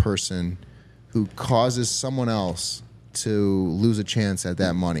be the person who causes someone else to lose a chance at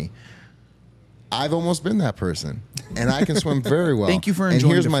that money. I've almost been that person, and I can swim very well. Thank you for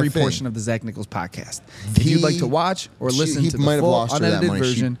enjoying the free portion of the Zach Nichols podcast. If you'd like to watch or listen to the full unedited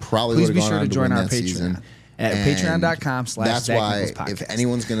version, please be sure to join our Patreon at patreon.com/Zach That's why Nichols Podcast. if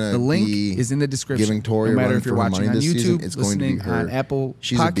anyone's gonna the link be is in the description. giving Tori no a matter run if you're for her watching money on this YouTube, season, it's going to be listening her. on Apple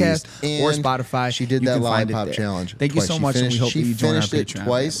She's a Podcast beast. or And Spotify. She did you that can find lollipop it there. challenge. Thank you twice. so She much, and we finished- hope that you join our She finished Patreon. it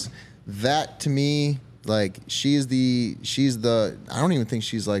twice. That to me, like she's the. I don't even think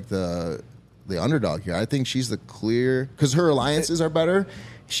she's like the underdog here. I think she's the clear because her alliances are better.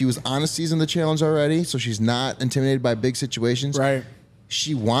 She was on a season of the challenge already, so she's not intimidated by big situations. Right.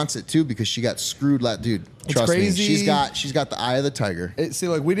 She wants it too because she got screwed. Dude, trust crazy. me, she's got the eye of the tiger. See,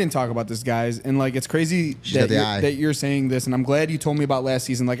 like we didn't talk about this, guys, and like it's crazy that you're saying this, and I'm glad you told me about last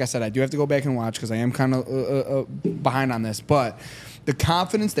season. Like I said, I do have to go back and watch because I am kind of behind on this, but the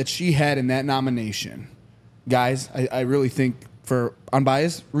confidence that she had in that nomination, guys, I really think for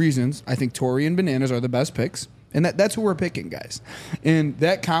unbiased reasons, I think Tori and Bananas are the best picks, and that's who we're picking, guys. And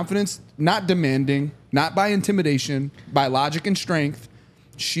that confidence, not demanding, not by intimidation, by logic and strength.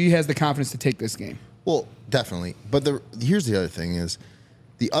 She has the confidence to take this game. Well, definitely. But here's the other thing is,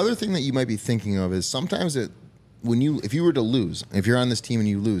 the other thing that you might be thinking of is sometimes if you were to lose, if you're on this team and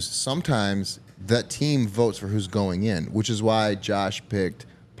you lose, sometimes that team votes for who's going in, which is why Josh picked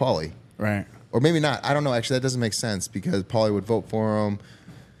Pauly. Right. Or maybe not. I don't know. Actually, that doesn't make sense because Pauly would vote for him.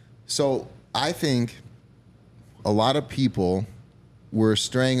 So I think a lot of people were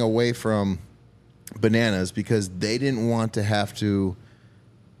straying away from Bananas because they didn't want to have to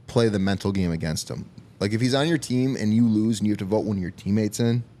play the mental game against him. Like if he's on your team and you lose and you have to vote one of your teammates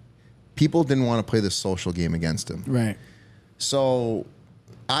in, people didn't want to play the social game against him. Right. So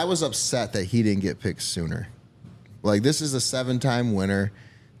I was upset that he didn't get picked sooner. Like this is a 7-time winner.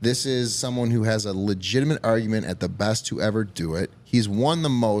 This is someone who has a legitimate argument at the best to ever do it. He's won the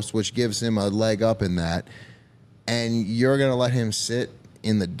most, which gives him a leg up in that. And you're going to let him sit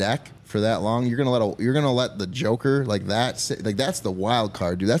in the deck for that long? You're gonna let the Joker like that sit, like that's the wild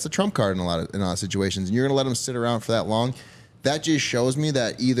card, dude. That's a trump card in a lot of situations, and you're gonna let him sit around for that long. That just shows me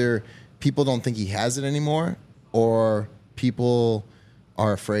that either people don't think he has it anymore, or people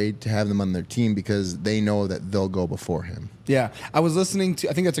are afraid to have them on their team because they know that they'll go before him. Yeah. I was listening to,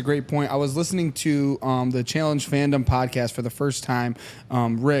 I think that's a great point. I was listening to the Challenge Fandom podcast for the first time.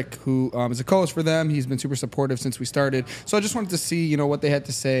 Rick, who is a co-host for them, he's been super supportive since we started. So I just wanted to see, what they had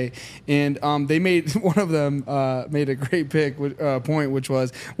to say. And they made, one of them made a great point, which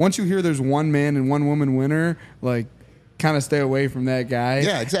was, once you hear there's one man and one woman winner, like, kind of stay away from that guy.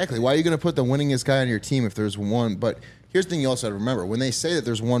 Yeah, exactly. Why are you going to put the winningest guy on your team if there's one? But here's the thing you also have to remember. When they say that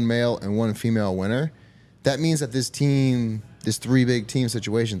there's one male and one female winner, that means that this team, this 3 big team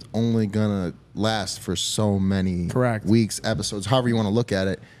situation is only going to last for so many weeks, episodes, however you want to look at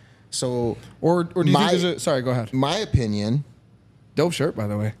it. So, or do you think there's a... Sorry, go ahead. My opinion... Dope shirt, by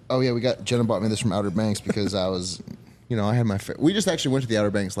the way. Oh, yeah, Jenna bought me this from Outer Banks because I was... I had my... We just actually went to the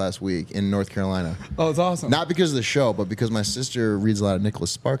Outer Banks last week in North Carolina. Oh, it's awesome. Not because of the show, but because my sister reads a lot of Nicholas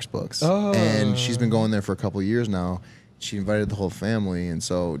Sparks books. Oh. And she's been going there for a couple of years now. She invited the whole family, and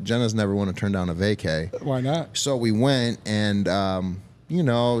so Jenna's never want to turn down a vacay. Why not? So we went, and,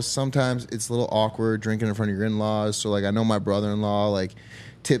 sometimes it's a little awkward drinking in front of your in-laws. So, I know my brother-in-law,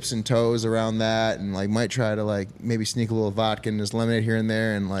 tips and toes around that and, might try to, maybe sneak a little vodka and his lemonade here and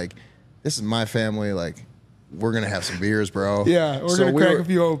there. And, this is my family, we're going to have some beers, bro. Yeah, we're going to crack a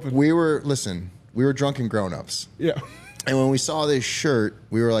few open. We were drunken grown-ups. Yeah. And when we saw this shirt,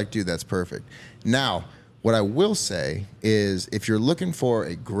 we were like, dude, that's perfect. Now, what I will say is if you're looking for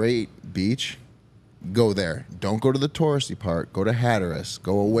a great beach, go there. Don't go to the touristy part. Go to Hatteras.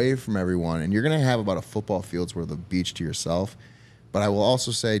 Go away from everyone. And you're going to have about a football field's worth of beach to yourself. But I will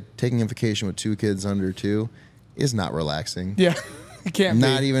also say taking a vacation with 2 kids under 2 is not relaxing. Yeah, it can't be.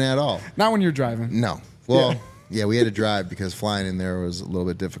 Not even at all. Not when you're driving. No. Well, yeah, we had to drive because flying in there was a little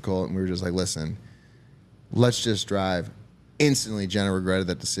bit difficult. And we were just like, listen, let's just drive. Instantly, Jenna regretted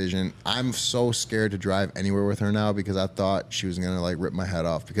that decision. I'm so scared to drive anywhere with her now because I thought she was going to rip my head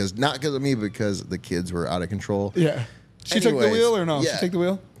off. Not because of me, but because the kids were out of control. Yeah. She took the wheel or no? Yeah. She took the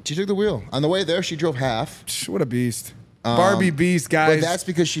wheel? She took the wheel. On the way there, she drove half. What a beast. Barbie beast, guys. But that's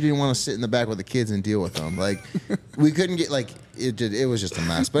because she didn't want to sit in the back with the kids and deal with them. We couldn't get, it was just a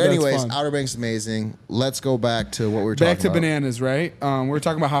mess. But anyways, Outer Banks is amazing. Let's go back to what we were talking about. Back to Bananas, right? We were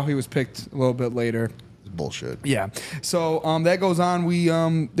talking about how he was picked a little bit later. Bullshit. Yeah. So that goes on. We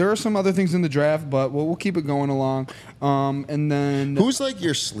there are some other things in the draft, but we'll keep it going along. And then who's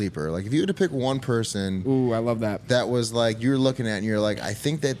your sleeper? If you had to pick one person, ooh, I love that. That was you're looking at and you're like, I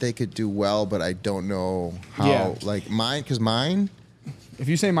think that they could do well, but I don't know how. Yeah. Mine. If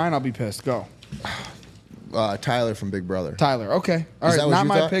you say mine, I'll be pissed. Go. Tyler from Big Brother. Tyler. Okay. All right. Not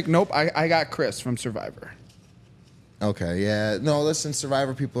my pick. Nope. I got Chris from Survivor. Okay, yeah. No, listen,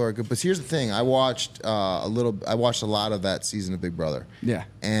 Survivor people are good. But here's the thing. I watched a lot of that season of Big Brother. Yeah.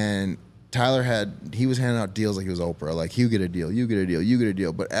 And Tyler he was handing out deals like he was Oprah. Like, you get a deal, you get a deal, you get a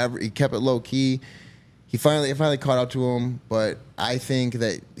deal. But he kept it low key. It finally caught up to him. But I think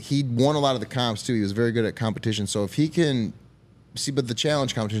that he won a lot of the comps, too. He was very good at competition. So if he can... See, but the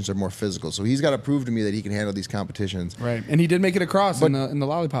challenge competitions are more physical. So he's got to prove to me that he can handle these competitions. Right. And he did make it across in the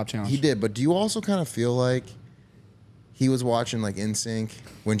Lollipop Challenge. He did. But do you also kind of feel like he was watching like NSYNC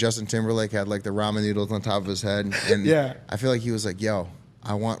when Justin Timberlake had like the ramen noodles on top of his head? And yeah. I feel like he was like, yo,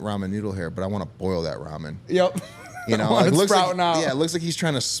 I want ramen noodle here, but I want to boil that ramen. Yep. You know, like, it looks like he's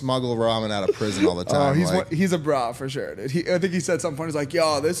trying to smuggle ramen out of prison all the time. He's a bra for sure, dude. I think he said something funny. He's like,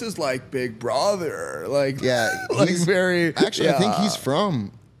 "Yo, this is like Big Brother." Like, yeah, like very. Actually, yeah. I think he's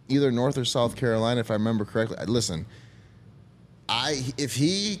from either North or South Carolina, if I remember correctly. Listen, if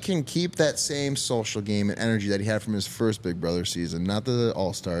he can keep that same social game and energy that he had from his first Big Brother season, not the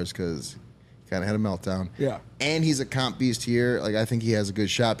All Stars, because he kind of had a meltdown. Yeah. And he's a comp beast here. Like, I think he has a good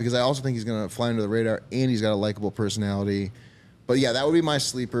shot because I also think he's going to fly under the radar and he's got a likable personality. But yeah, that would be my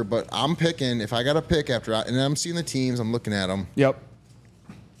sleeper. But I'm picking, if I got to pick and I'm seeing the teams, I'm looking at them. Yep.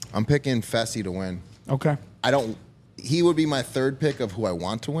 I'm picking Fessy to win. Okay. He would be my third pick of who I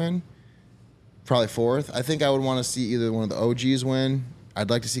want to win. Probably fourth. I think I would want to see either one of the OGs win.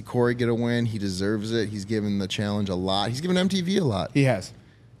 I'd like to see Corey get a win. He deserves it. He's given the challenge a lot. He's given MTV a lot. He has.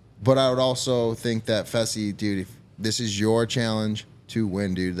 But I would also think that Fessy, dude, if this is your challenge to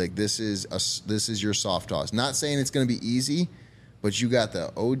win, dude. Like, this is your soft toss. Not saying it's going to be easy, but you got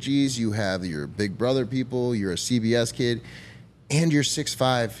the OGs, you have your Big Brother people, you're a CBS kid, and you're 6'5",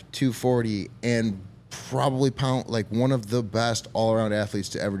 240, and probably like one of the best all-around athletes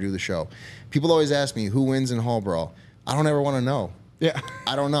to ever do the show. People always ask me, who wins in Hall Brawl? I don't ever want to know. Yeah.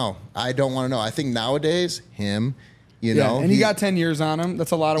 I don't know. I don't want to know. I think nowadays, him... You know, and he got 10 years on him. That's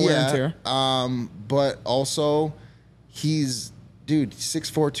a lot of wear and tear. But also, he's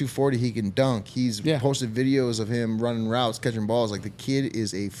 6'4", 240. He can dunk. He's posted videos of him running routes, catching balls. Like, the kid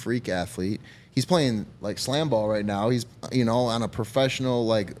is a freak athlete. He's playing like slam ball right now. He's on a professional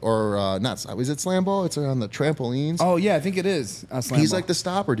not. Is it slam ball? It's on the trampolines. Oh yeah, I think it is. Slam He's ball. like the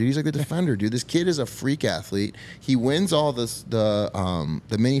stopper, dude. He's like the defender, dude. This kid is a freak athlete. He wins all the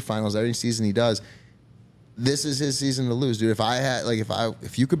mini finals every season he does. This is his season to lose, dude.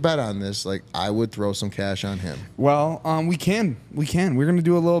 If you could bet on this, like, I would throw some cash on him. Well, we can. We're gonna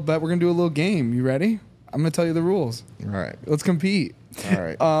do a little bet. We're gonna do a little game. You ready? I'm gonna tell you the rules. All right. Let's compete. All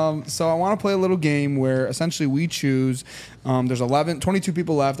right. So I want to play a little game where essentially we choose. There's 22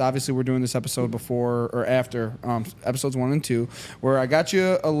 people left. Obviously, we're doing this episode before or after episodes 1 and 2, where I got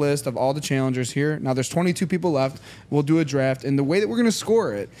you a list of all the challengers here. Now there's 22 people left. We'll do a draft, and the way that we're gonna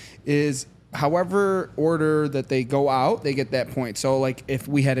score it is, however order that they go out, they get that point. So, like, if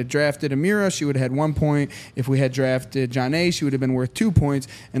we had drafted Amira, she would have had 1 point. If we had drafted Janae, she would have been worth 2 points.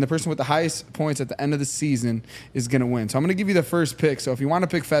 And the person with the highest points at the end of the season is going to win. So I'm going to give you the first pick. So if you want to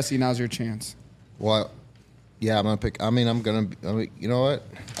pick Fessy, now's your chance. Well, yeah, I'm going to pick. You know what?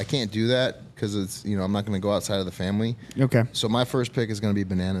 I can't do that because it's, I'm not going to go outside of the family. Okay. So my first pick is going to be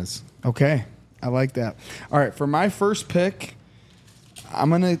Bananas. Okay. I like that. All right. For my first pick, I'm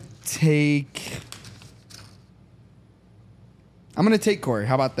going to take Corey.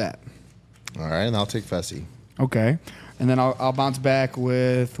 How about that? All right, and I'll take Fessy. Okay. And then I'll bounce back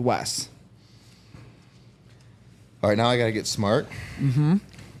with Wes. All right, now I got to get smart. Mm-hmm.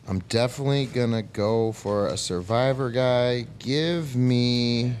 I'm definitely going to go for a Survivor guy. Give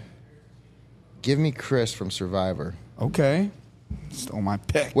me Chris from Survivor. Okay. Stole my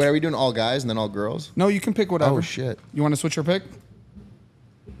pick. Wait, are we doing all guys and then all girls? No, you can pick whatever. Oh, shit. You want to switch your pick?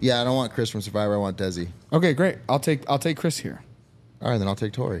 Yeah, I don't want Chris from Survivor. I want Desi. Okay, great. I'll take Chris here. All right, then I'll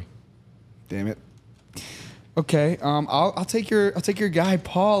take Tori. Damn it. Okay, I'll take your guy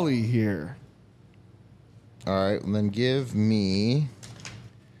Paulie here. All right, and then give me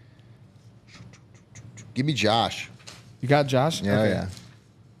Josh. You got Josh? Yeah, okay. yeah.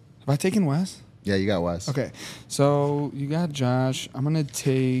 Have I taken Wes? Yeah, you got Wes. Okay, so you got Josh. I'm gonna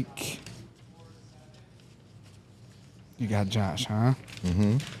take. You got Josh, huh?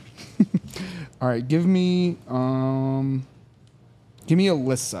 Mm-hmm. All right, give me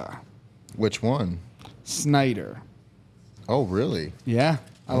Alyssa. Which one? Snyder. Oh, really? Yeah,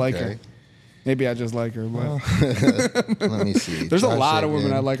 I like her. Maybe I just like her, but let me see. There's Josh a lot of Egan.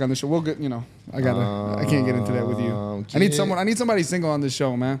 women I like on the show. We'll get, I can't get into that with you. I need somebody single on this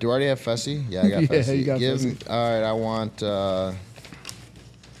show, man. Do I already have Fessy? Yeah, I got Fessy. Yeah, you got Fessy. All right, I want.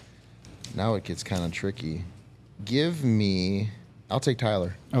 Now it gets kind of tricky. I'll take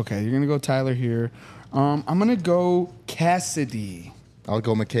Tyler. Okay, you're gonna go Tyler here. I'm going to go Cassidy. I'll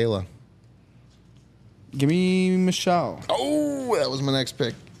go Michaela. Give me Michelle. Oh, that was my next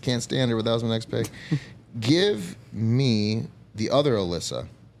pick. Can't stand her, but that was my next pick. Give me the other Alyssa.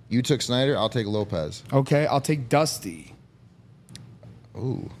 You took Snyder, I'll take Lopez. Okay, I'll take Dusty.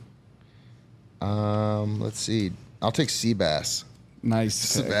 Ooh. Let's see. I'll take Seabass.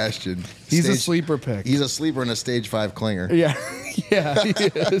 Nice pick. Sebastian. He's a sleeper pick. He's a sleeper and a stage 5 clinger. Yeah, yeah, he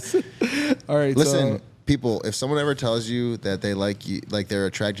is. All right, listen, so people, if someone ever tells you that they like you, like they're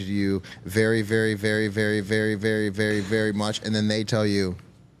attracted to you very, very, very, very, very, very, very, very much, and then they tell you,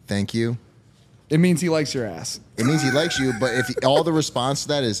 thank you. It means he likes your ass. It means he likes you, but if all the response to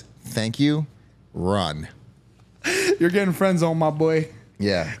that is thank you, run. You're getting friend zone, my boy.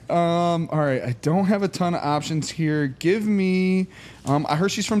 Yeah. All right. I don't have a ton of options here. Give me. I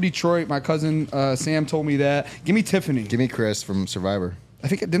heard she's from Detroit. My cousin Sam told me that. Give me Tiffany. Give me Chris from Survivor.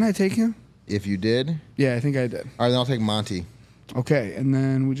 Didn't I take him? If you did. Yeah, I think I did. All right, then I'll take Monty. Okay, and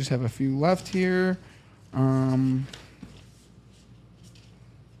then we just have a few left here.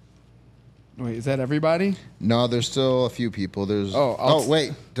 Wait, is that everybody? No, there's still a few people. There's.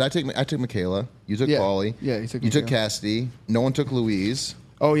 Wait. Did I take? I took Michaela. You took Paulie. Yeah, you took Cassidy. No one took Louise.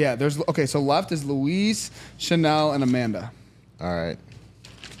 Oh yeah, so left is Louise, Chanel, and Amanda. All right.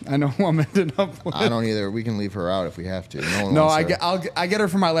 I know who I'm ending up with. I don't either. We can leave her out if we have to. I get her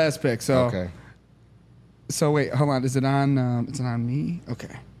for my last pick. So okay. So wait, hold on. Is it on? Is it on me?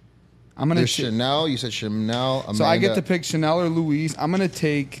 Okay. I'm gonna. There's Chanel. You said Chanel. Amanda. So I get to pick Chanel or Louise. I'm gonna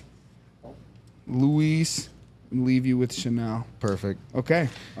take Louise and leave you with Chanel. Perfect. Okay.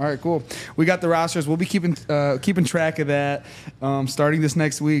 All right. Cool. We got the rosters. We'll be keeping track of that starting this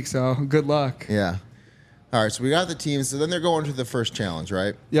next week. So good luck. Yeah. All right, so we got the teams. So then they're going to the first challenge,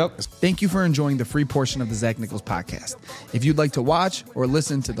 right? Yep. Thank you for enjoying the free portion of the Zach Nichols podcast. If you'd like to watch or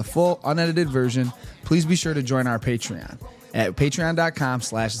listen to the full unedited version, please be sure to join our Patreon at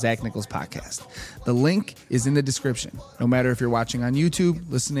patreon.com/Zach Nichols podcast. The link is in the description. No matter if you're watching on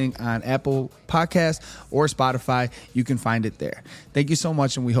YouTube, listening on Apple Podcasts, or Spotify, you can find it there. Thank you so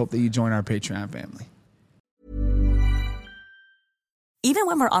much, and we hope that you join our Patreon family. Even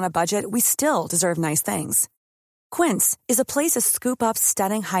when we're on a budget, we still deserve nice things. Quince is a place to scoop up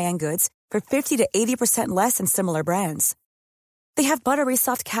stunning high-end goods for 50 to 80% less than similar brands. They have buttery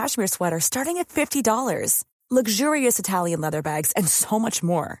soft cashmere sweaters starting at $50, luxurious Italian leather bags, and so much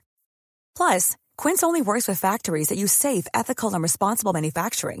more. Plus, Quince only works with factories that use safe, ethical, and responsible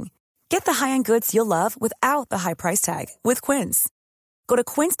manufacturing. Get the high-end goods you'll love without the high price tag with Quince. Go to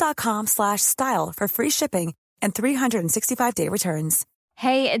quince.com/style for free shipping and 365-day returns.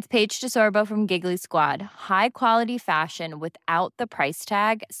 Hey, it's Paige DeSorbo from Giggly Squad. High quality fashion without the price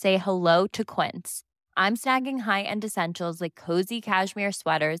tag. Say hello to Quince. I'm snagging high-end essentials like cozy cashmere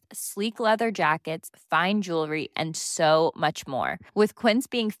sweaters, sleek leather jackets, fine jewelry, and so much more. With Quince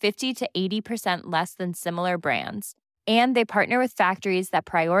being 50 to 80% less than similar brands. And they partner with factories that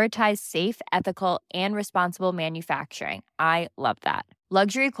prioritize safe, ethical, and responsible manufacturing. I love that.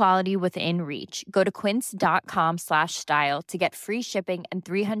 Luxury quality within reach. Go to quince.com/style to get free shipping and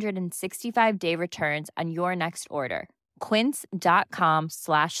 365-day returns on your next order.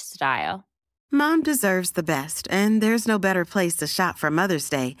 Quince.com/style. Mom deserves the best, and there's no better place to shop for Mother's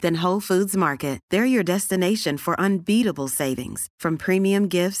Day than Whole Foods Market. They're your destination for unbeatable savings, from premium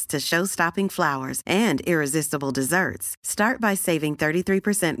gifts to show-stopping flowers and irresistible desserts. Start by saving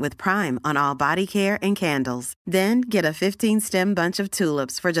 33% with Prime on all body care and candles. Then get a 15-stem bunch of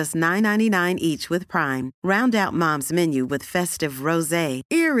tulips for just $9.99 each with Prime. Round out Mom's menu with festive rosé,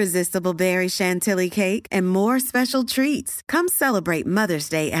 irresistible berry chantilly cake, and more special treats. Come celebrate Mother's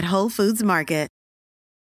Day at Whole Foods Market.